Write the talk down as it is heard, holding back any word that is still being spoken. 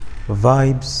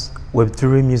Vibes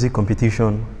Web3 Music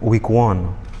Competition Week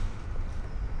 1.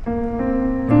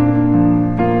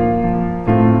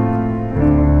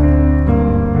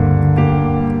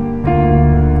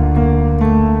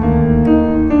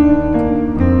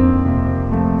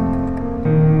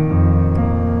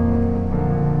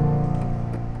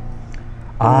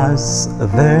 As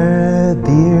the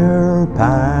deer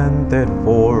panted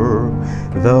for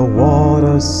the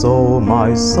water, so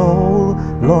my soul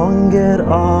longed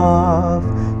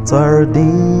after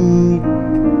thee.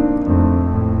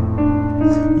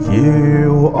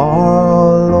 You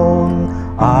alone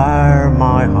are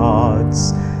my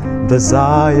heart's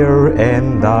desire,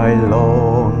 and I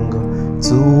long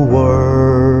to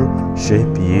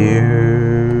worship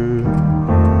you.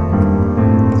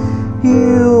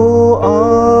 You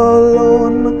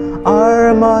alone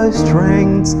are my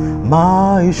strength,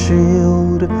 my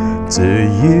shield. To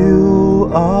you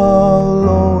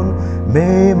alone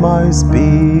may my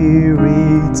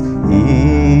spirit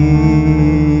yield.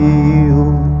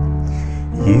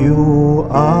 You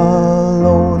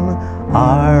alone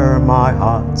are my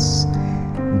heart's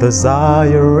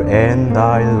desire, and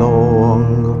I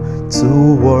long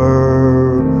to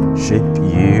worship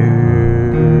you.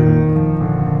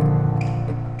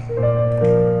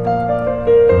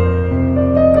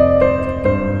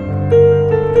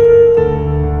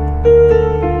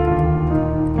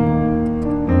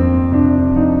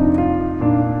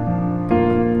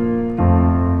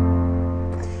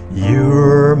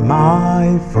 You're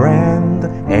my friend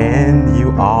and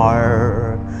you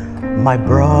are my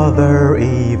brother,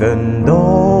 even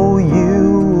though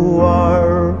you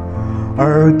are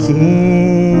our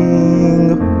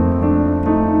king.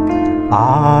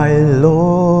 I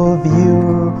love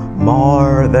you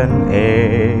more than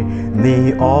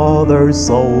any other,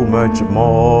 so much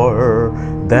more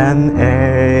than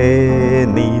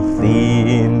anything.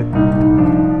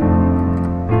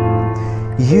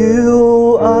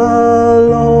 You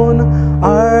alone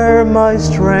are my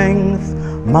strength,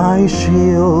 my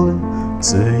shield.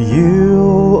 To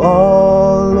you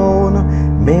alone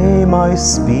may my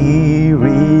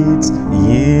spirit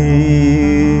yield.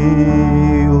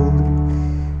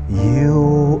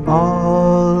 You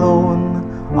alone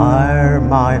are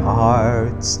my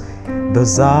heart's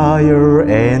desire,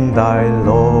 and I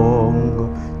long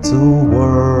to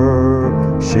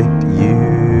worship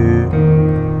you.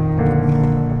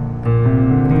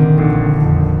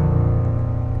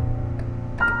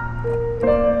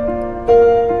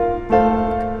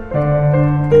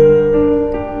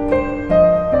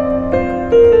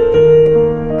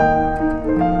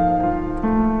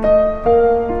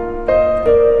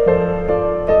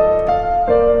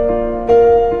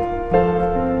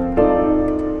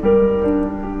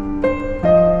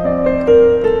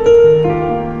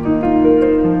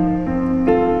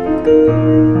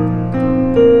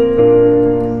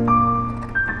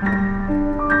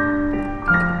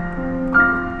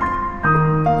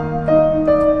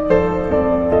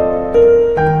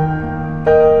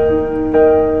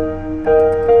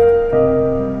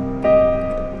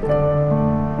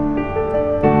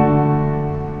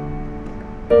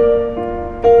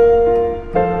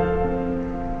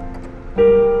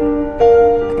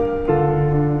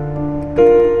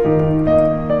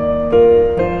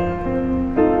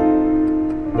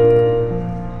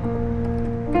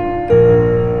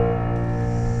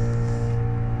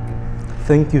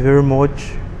 Thank you very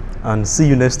much, and see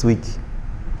you next week.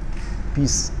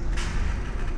 Peace.